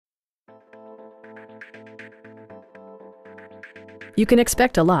You can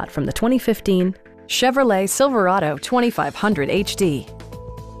expect a lot from the 2015 Chevrolet Silverado 2500HD.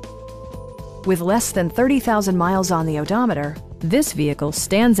 With less than 30,000 miles on the odometer, this vehicle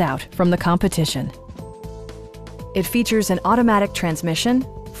stands out from the competition. It features an automatic transmission,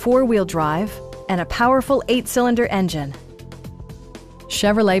 four-wheel drive, and a powerful 8-cylinder engine.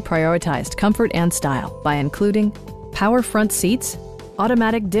 Chevrolet prioritized comfort and style by including power front seats,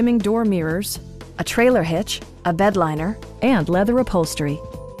 automatic dimming door mirrors, a trailer hitch, a bedliner, and leather upholstery.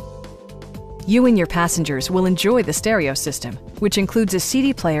 You and your passengers will enjoy the stereo system, which includes a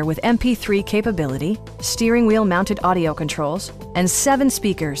CD player with MP3 capability, steering wheel mounted audio controls, and 7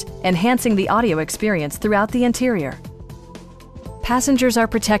 speakers, enhancing the audio experience throughout the interior. Passengers are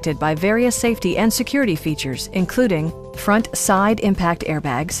protected by various safety and security features, including front side impact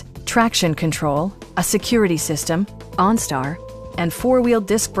airbags, traction control, a security system, OnStar, and 4-wheel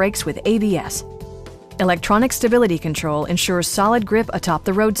disc brakes with ABS. Electronic stability control ensures solid grip atop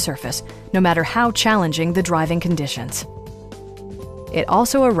the road surface, no matter how challenging the driving conditions. It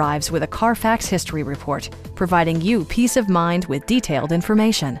also arrives with a Carfax history report, providing you peace of mind with detailed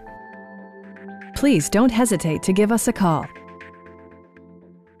information. Please don't hesitate to give us a call.